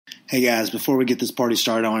Hey guys, before we get this party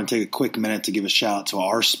started, I want to take a quick minute to give a shout out to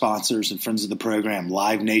our sponsors and friends of the program,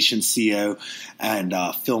 Live Nation CO and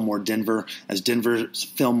Feugo Denver. As Denver's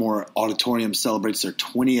Fillmore Auditorium celebrates their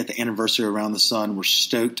 20th anniversary around the sun, we're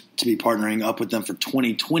stoked to be partnering up with them for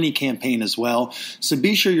 2020 campaign as well. So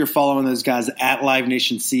be sure you're following those guys at Live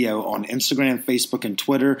Nation CO on Instagram, Facebook, and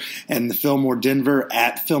Twitter, and the Fillmore Denver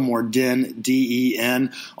at Fillmore Den,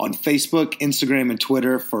 D-E-N, on Facebook, Instagram, and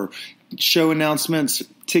Twitter for show announcements,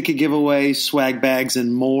 ticket giveaways, swag bags,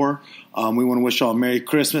 and more. We want to wish you all a Merry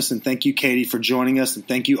Christmas, and thank you, Katie, for joining us, and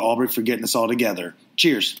thank you, Aubrey, for getting us all together.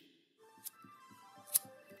 Cheers.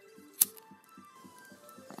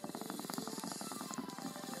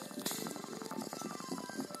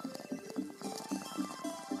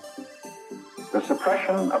 The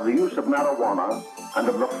suppression of the use of marijuana and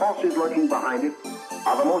of the forces lurking behind it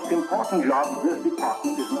are the most important jobs this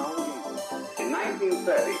department is now engaged in. In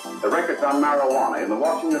 1930, the records on marijuana in the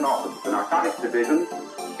Washington office of the Narcotics Division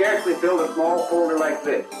scarcely filled a small folder like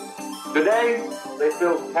this. Today, they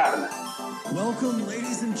fill cabinets. Welcome,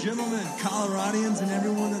 ladies and gentlemen, Coloradians, and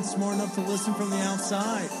everyone that's smart enough to listen from the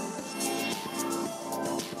outside.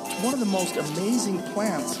 One of the most amazing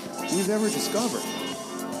plants we've ever discovered.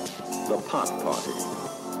 The pot party,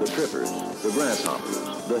 the trippers, the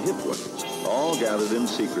grasshoppers, the hip ones, all gathered in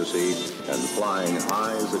secrecy and flying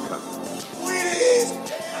high as a kite.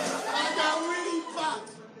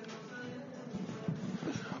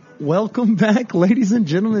 Welcome back, ladies and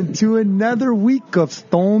gentlemen, to another week of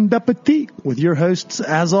Stoned Appetit with your hosts,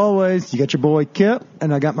 as always. You got your boy Kip,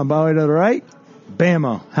 and I got my boy to the right,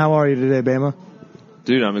 Bama. How are you today, Bama?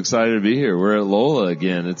 Dude, I'm excited to be here. We're at Lola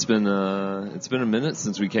again. It's been a minute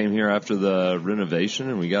since we came here after the renovation,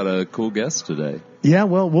 and we got a cool guest today. Yeah,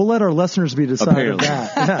 well, we'll let our listeners be decided of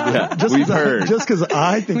that. Yeah, we've heard. Just because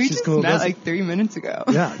I think she's cool. We just met like 3 minutes ago.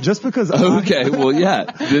 Yeah, just because. Okay, well, yeah.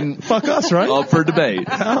 Then fuck us, right? All for debate.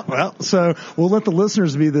 Well, so we'll let the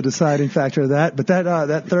listeners be the deciding factor of that. But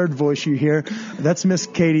that third voice you hear, that's Miss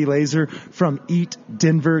Katie Lazor from Eat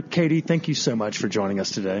Denver. Katie, thank you so much for joining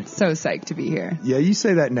us today. So psyched to be here. Yeah, you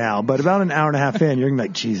say that now, but about an hour and a half in, you're gonna be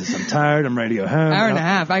like, Jesus, I'm tired. I'm ready to go home. Hour and a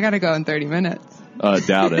half. I got to go in 30 minutes.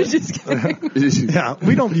 Doubt it. Just kidding. Yeah,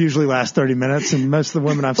 we don't usually last 30 minutes, and most of the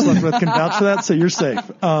women I've slept with can vouch for that, so you're safe.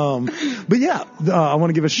 But yeah, I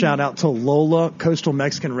want to give a shout out to Lola Coastal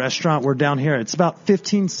Mexican restaurant. We're down here. It's about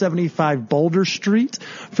 1575 Boulder Street.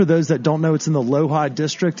 For those that don't know, it's in the LoHi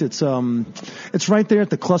district. It's right there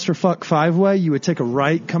at the Clusterfuck 5-way. You would take a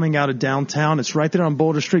right coming out of downtown. It's right there on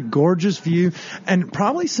Boulder Street. Gorgeous view. And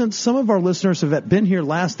probably since some of our listeners have been here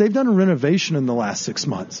last, they've done a renovation in the last 6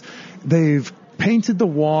 months. They've painted the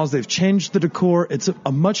walls. They've changed the decor. It's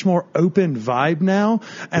a much more open vibe now,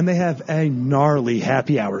 and they have a gnarly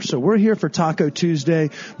happy hour. So we're here for Taco Tuesday,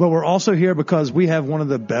 but we're also here because we have one of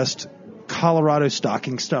the best Colorado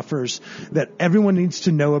stocking stuffers that everyone needs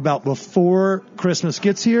to know about before Christmas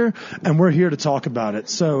gets here, and we're here to talk about it.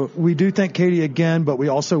 So we do thank Katie again, but we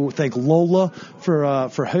also thank Lola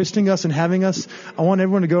for hosting us and having us. I want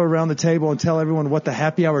everyone to go around the table and tell everyone what the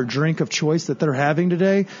happy hour drink of choice that they're having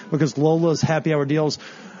today, because Lola's happy hour deals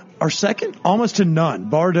are second almost to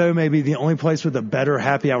none. Bardo may be the only place with a better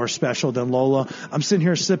happy hour special than Lola. I'm sitting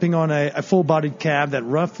here sipping on a full-bodied cab that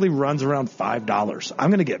roughly runs around $5.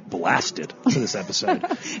 I'm going to get blasted for this episode.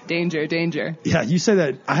 Danger. Yeah, you say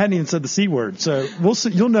that. I hadn't even said the C word, so we'll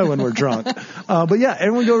see. You'll know when we're drunk. But yeah,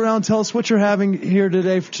 everyone go around and tell us what you're having here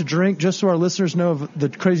today to drink, just so our listeners know of the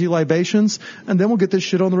crazy libations, and then we'll get this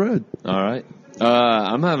shit on the road. All right.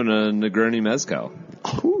 I'm having a Negroni Mezcal.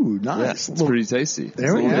 Ooh, nice. Yeah, it's pretty tasty.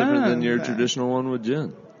 There we go. It's a little different than your traditional one with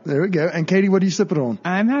gin. There we go. And Katie, what are you sipping on?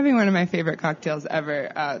 I'm having one of my favorite cocktails ever,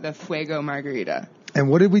 the Feugo Margarita. And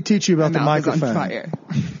what did we teach you about My the mouth microphone? is on fire.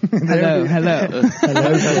 Hello.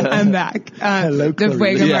 I'm back. Hello, the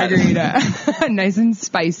Feugo Yeah. Margarita. Nice and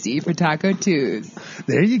spicy for Taco Tues.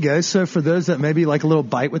 There you go. So for those that maybe like a little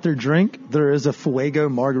bite with their drink, there is a Feugo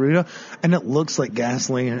Margarita, and it looks like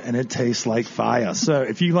gasoline and it tastes like fire. So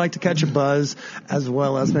if you like to catch a buzz as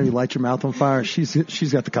well as maybe light your mouth on fire, she's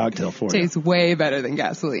got the cocktail for you. Tastes way better than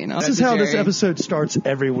gasoline. This is how this episode starts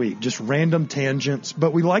every week, just random tangents.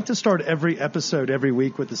 But we like to start every episode every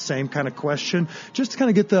week with the same kind of question, just to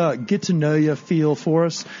kind of get to know you feel for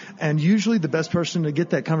us. And usually the best person to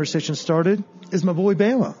get that conversation started is my boy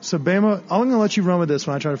Bama. So Bama, I'm going to let you run with this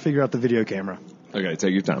when I try to figure out the video camera. Okay,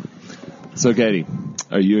 take your time. So, Katie,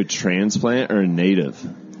 are you a transplant or a native?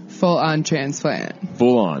 Full on transplant.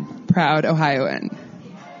 Full on. Proud Ohioan.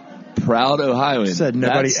 Proud Ohioan. Said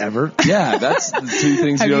nobody ever. Yeah, that's the two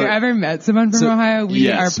things. Have you ever met someone from Ohio? We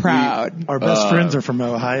yes, are proud. Our best friends are from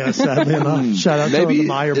Ohio, sadly enough. Shout out to the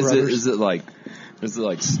Meyer brothers. Is it like Is it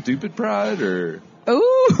like stupid pride or? Ooh.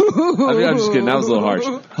 I mean, I'm just kidding. That was a little harsh.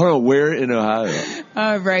 Hold on, where in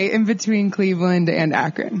Ohio? Right in between Cleveland and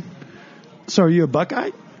Akron. So are you a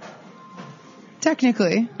Buckeye?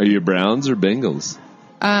 Technically. Are you Browns or Bengals?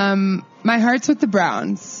 My heart's with the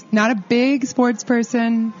Browns. Not a big sports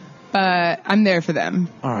person, but I'm there for them.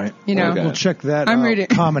 All right. You know, Okay. We'll check that I'm rooting.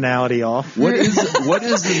 commonality off. What is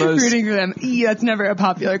the most? Rooting for them. That's never a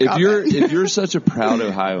popular comment. If you're such a proud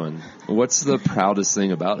Ohioan, what's the proudest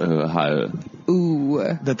thing about Ohio?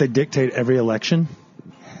 Ooh. That they dictate every election?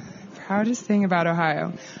 Proudest thing about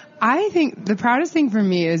Ohio. I think the proudest thing for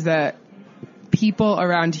me is that people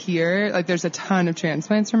around here, like there's a ton of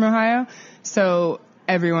transplants from Ohio. So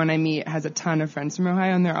everyone I meet has a ton of friends from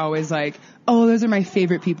Ohio, and they're always like, oh, those are my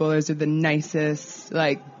favorite people. Those are the nicest,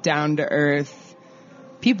 like, down-to-earth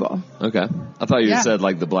people. Okay. I thought you said,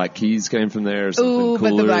 like, the Black Keys came from there or something Ooh, cooler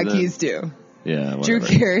but the Black than- Keys do. Yeah, whatever. Drew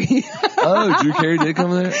Carey. Oh, Drew Carey did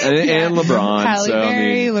come there? And LeBron. Halle so,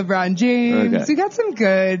 Berry, I mean, LeBron James. Okay. We got some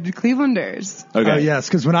good Clevelanders. okay. Oh, yes,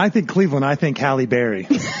 because when I think Cleveland, I think Halle Berry.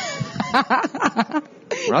 When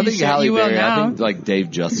I think Halle you will Berry, I now. think, like,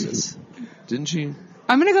 Dave Justice. Didn't she?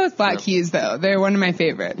 I'm going to go with Black Keys, though. They're one of my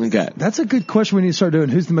favorites. Okay. That's a good question when you start doing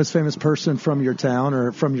who's the most famous person from your town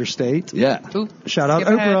or from your state. Yeah. Ooh, Shout out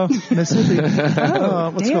skip ahead. Oprah, Mississippi.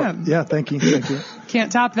 Let's damn. go. Yeah, thank you. Thank you.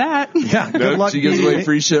 Can't top that. Yeah, good Nope, luck. she gives away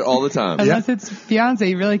free shit all the time. Unless it's Beyonce,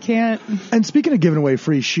 you really can't. And speaking of giving away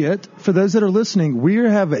free shit, for those that are listening, we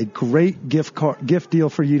have a great gift deal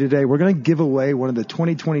for you today. We're going to give away one of the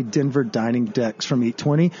 2020 Denver dining decks from Eat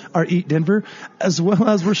Denver, as well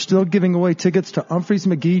as we're still giving away tickets to Humphreys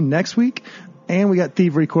McGee next week. And we got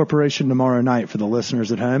Thievery Corporation tomorrow night for the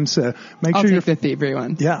listeners at home. So make I'll sure take the Thievery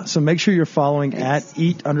one. Yeah, so make sure you're following at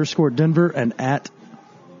Eat_Denver and at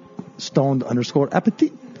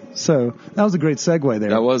Stoned_Appetit. So that was a great segue there.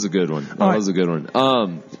 That was a good one. That was a good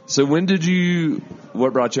one. So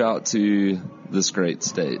what brought you out to this great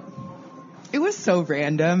state? It was so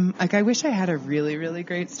random. Like, I wish I had a really, really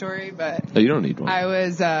great story, but Oh, you don't need one.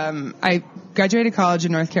 I graduated college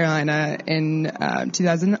in North Carolina in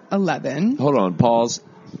 2011. Hold on, pause.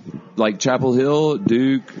 Like Chapel Hill,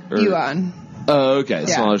 Duke, or Elon. Oh, okay, Yeah.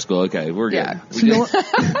 smaller school. Okay, we're good. Yeah. So you know what?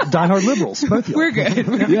 Diehard liberals, both of you. We're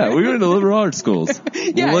good. Yeah, we went to liberal arts schools.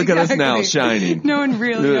 Yeah, Look at us now, exactly. shining. No one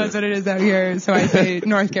really Yeah. knows what it is out here, so I say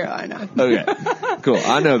North Carolina. Okay, cool.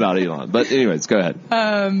 I know about Elon, but anyways, go ahead.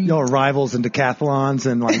 Y'all are rivals in decathlons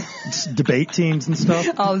and like debate teams and stuff.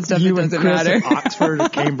 All the stuff you that and doesn't Chris matter. at Oxford,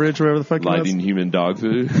 at Cambridge, wherever the fuck Lighting it human dog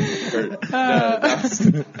food. That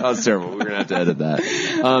was terrible. We're gonna have to edit that.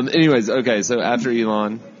 Anyways, okay. So after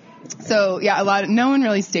Elon, So yeah, no one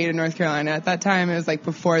really stayed in North Carolina at that time. It was like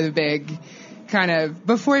before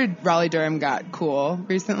Raleigh Durham got cool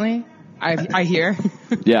recently. I hear.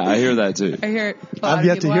 yeah, I hear that too. I hear a lot I've of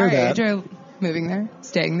yet to people hear our that. age are moving there,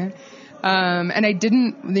 staying there. And I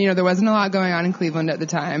didn't, there wasn't a lot going on in Cleveland at the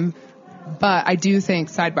time, but I do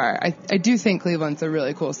think, sidebar, I do think Cleveland's a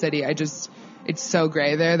really cool city. It's so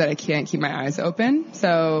gray there that I can't keep my eyes open,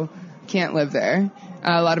 so can't live there.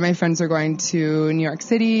 A lot of my friends are going to New York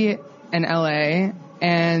City and LA,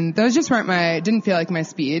 and those just didn't feel like my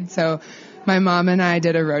speed, so my mom and I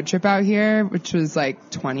did a road trip out here, which was like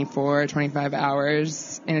 25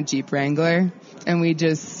 hours in a Jeep Wrangler, and we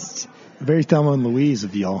just... Very Thelma and Louise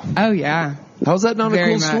of y'all. Oh, yeah. How's that not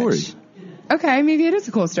Very a cool much. story? Okay, maybe it is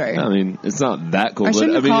a cool story. I mean, it's not that cool. I But,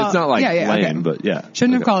 shouldn't have it's called- not like yeah, lame, okay. but yeah.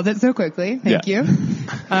 Shouldn't have Okay. called it so quickly. Thank Yeah.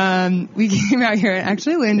 you. We came out here and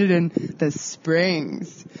actually landed in the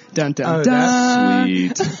Springs. Dun, dun, Oh, dun. that's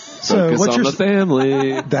Sweet. So Focus what's on your- the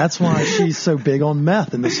family. That's why she's so big on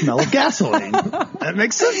meth and the smell of gasoline. That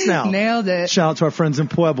makes sense now. Nailed it. Shout out to our friends in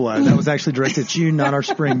Pueblo. That was actually directed at you, not our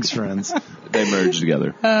Springs friends. They merged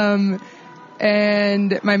together.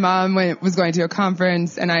 And my mom was going to a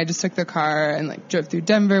conference, and I just took the car and drove through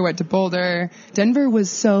Denver, went to Boulder. Denver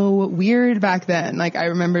was so weird back then. I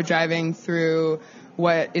remember driving through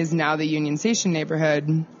what is now the Union Station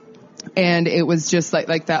neighborhood, and it was just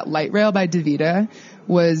like that light rail by DeVita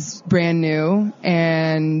was brand new,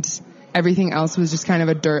 and everything else was just kind of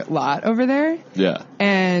a dirt lot over there. Yeah.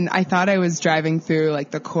 And I thought I was driving through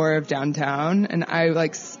the core of downtown, and I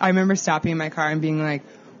remember stopping in my car and being like,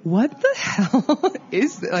 what the hell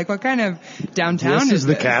is this? What kind of downtown This is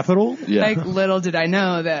the this? capital? Yeah. Little did I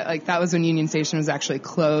know that that was when Union Station was actually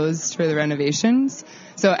closed for the renovations.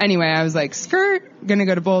 So anyway, I was skirt, gonna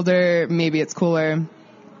go to Boulder, maybe it's cooler.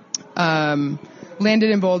 Landed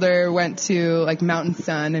in Boulder, went to Mountain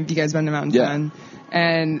Sun. Have you guys been to Mountain Yeah. Sun?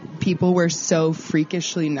 And people were so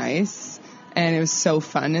freakishly nice, and it was so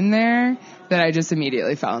fun in there that I just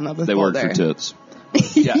immediately fell in love with They Boulder. work for tips.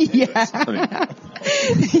 Yeah. I mean,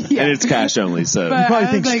 And it's cash only, so. You probably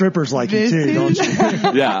think strippers like you too, don't you?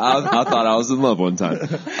 Yeah, I thought I was in love one time.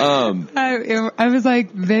 I was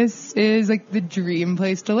like, this is like the dream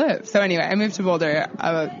place to live. So anyway, I moved to Boulder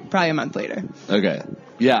probably a month later. Okay.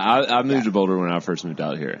 Yeah, I moved to Boulder when I first moved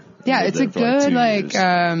out here. Yeah, it's a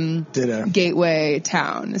good Ditto. gateway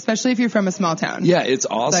town, especially if you're from a small town. Yeah, it's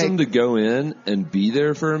awesome to go in and be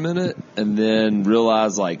there for a minute and then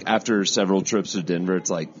realize, like, after several trips to Denver,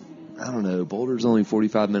 it's like, I don't know, Boulder's only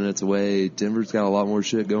 45 minutes away. Denver's got a lot more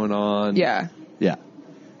shit going on. Yeah. Yeah.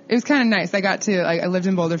 It was kind of nice. I lived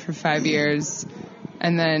in Boulder for 5 years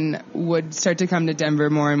and then would start to come to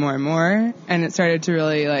Denver more and more and more. And it started to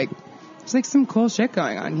really, like, there's like some cool shit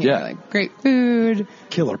going on here. Yeah. Like great food.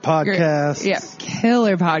 Killer podcasts.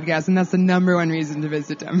 Killer podcasts. And that's the number one reason to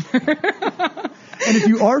visit Denver. And if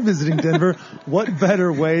you are visiting Denver, what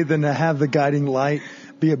better way than to have the guiding light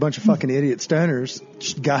be a bunch of fucking idiot stoners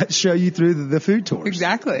show you through the food tours?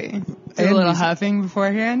 Exactly. Do a little huffing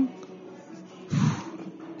beforehand.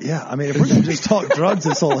 Yeah, I mean, if we're going to just talk drugs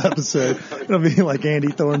this whole episode, it'll be like Andy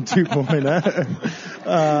Thorne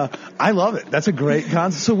 2.0. I love it. That's a great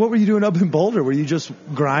concept. So what were you doing up in Boulder? Were you just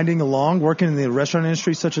grinding along, working in the restaurant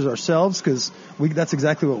industry such as ourselves? Because that's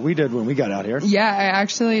exactly what we did when we got out here. Yeah,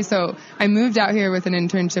 I moved out here with an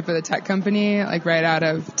internship with a tech company, like right out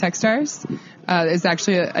of Techstars. It's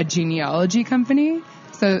actually a genealogy company.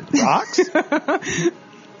 So Rocks?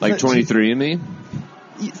 Like 23andMe?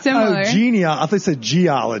 Similar. I thought they said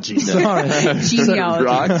geology. Sorry. Genealogy.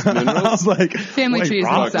 Rocks, minerals? I was like, Family trees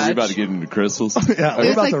and Rocks, such. we're about to get into crystals. Yeah,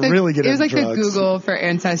 we're about to really get into drugs. It was like the Google for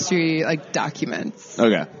ancestry, like, documents.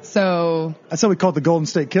 Okay. So. That's how we called the Golden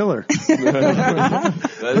State Killer. Shout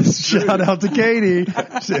out to Katie.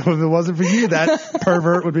 If it wasn't for you, that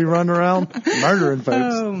pervert would be running around murdering folks.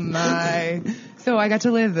 Oh my. So I got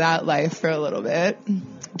to live that life for a little bit.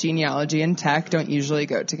 Genealogy and tech don't usually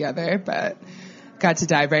go together, but got to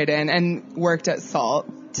dive right in and worked at Salt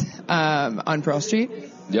on Pearl Street.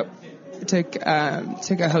 Yep. Took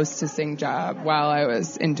a hostessing job while I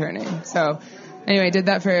was interning. So anyway, I did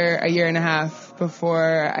that for a year and a half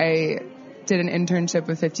before I did an internship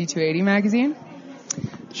with 5280 magazine.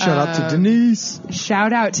 Shout out to Denise.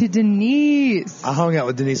 Shout out to Denise. I hung out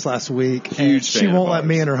with Denise last week. Huge She fan won't of let ours.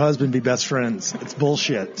 me and her husband be best friends. It's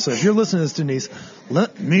bullshit. So if you're listening to this, Denise,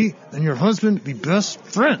 let me and your husband be best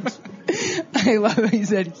friends. I love how you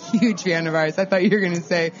said huge fan of ours. I thought you were going to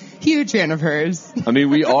say huge fan of hers. I mean,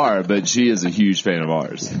 we are, but she is a huge fan of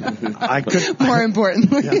ours. I could. More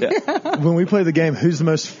importantly. Yeah. When we play the game, who's the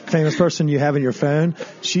most famous person you have in your phone?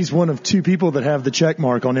 She's one of two people that have the check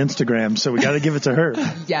mark on Instagram, so we got to give it to her.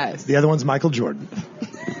 Yes. The other one's Michael Jordan.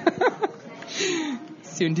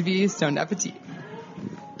 Soon to be Stoned Appetit.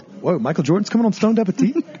 Whoa, Michael Jordan's coming on Stoned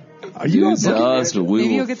Appetit? Are you on Use us, but we Maybe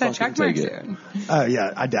will you'll get that fucking check mark take it. soon. Oh,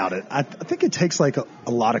 yeah, I doubt it. I think it takes like a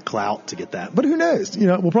lot of clout to get that. But who knows? You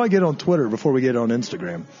know, we'll probably get it on Twitter before we get it on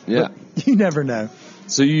Instagram. Yeah. But you never know.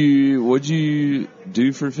 So what'd you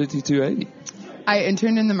do for 5280? I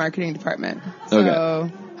interned in the marketing department. So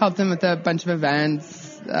Okay. helped them with a bunch of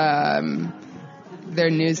events, their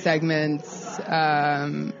news segments,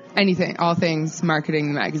 anything, all things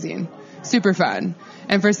marketing the magazine. Super fun.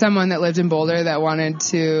 And for someone that lived in Boulder that wanted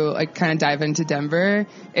to like kind of dive into Denver,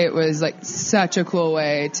 it was like such a cool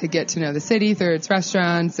way to get to know the city through its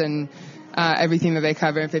restaurants and everything that they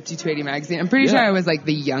cover in 5280 magazine. I'm pretty sure I was like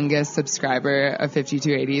the youngest subscriber of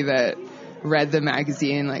 5280 that read the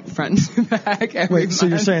magazine like front to back every month. So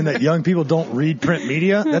you're saying that young people don't read print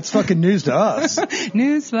media? That's fucking news to us.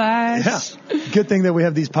 Newsflash. Yeah. Good thing that we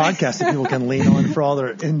have these podcasts that people can lean on for all their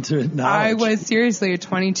into knowledge. I was seriously a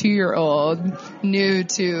 22-year-old new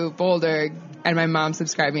to Boulder, and my mom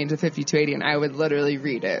subscribed me to 5280, and I would literally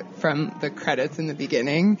read it from the credits in the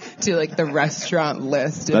beginning to like the restaurant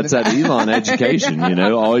list. That's that Elon education, you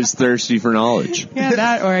know, always thirsty for knowledge. Yeah,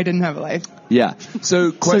 that or I didn't have a life. Yeah.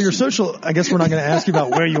 So your social, I guess we're not going to ask you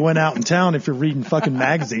about where you went out in town if you're reading fucking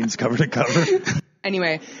magazines cover to cover.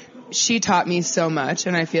 Anyway, she taught me so much,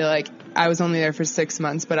 and I feel like I was only there for 6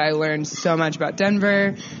 months, but I learned so much about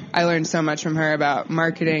Denver. I learned so much from her about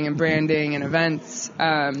marketing and branding and events.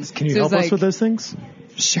 Can you help us with those things?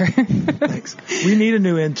 Sure. Thanks. We need a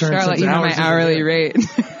new intern. Sure, I'll let you know my hourly rate.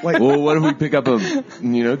 Well, what if we pick up a,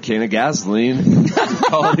 can of gasoline?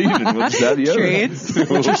 Call it even. We'll just have you Trades.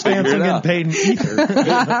 What's your stance on getting paid in ether?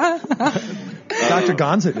 Dr.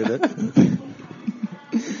 Gonzo did it.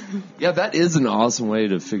 Yeah, that is an awesome way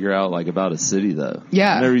to figure out like about a city, though.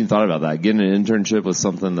 Yeah. I never even thought about that. Getting an internship with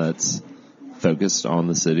something that's focused on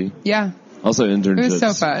the city. Yeah. Also, internships It was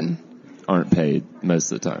so fun. aren't paid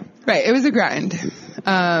most of the time. Right. It was a grind.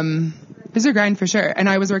 It was a grind for sure. And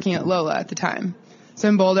I was working at Lola at the time. So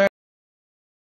in Boulder,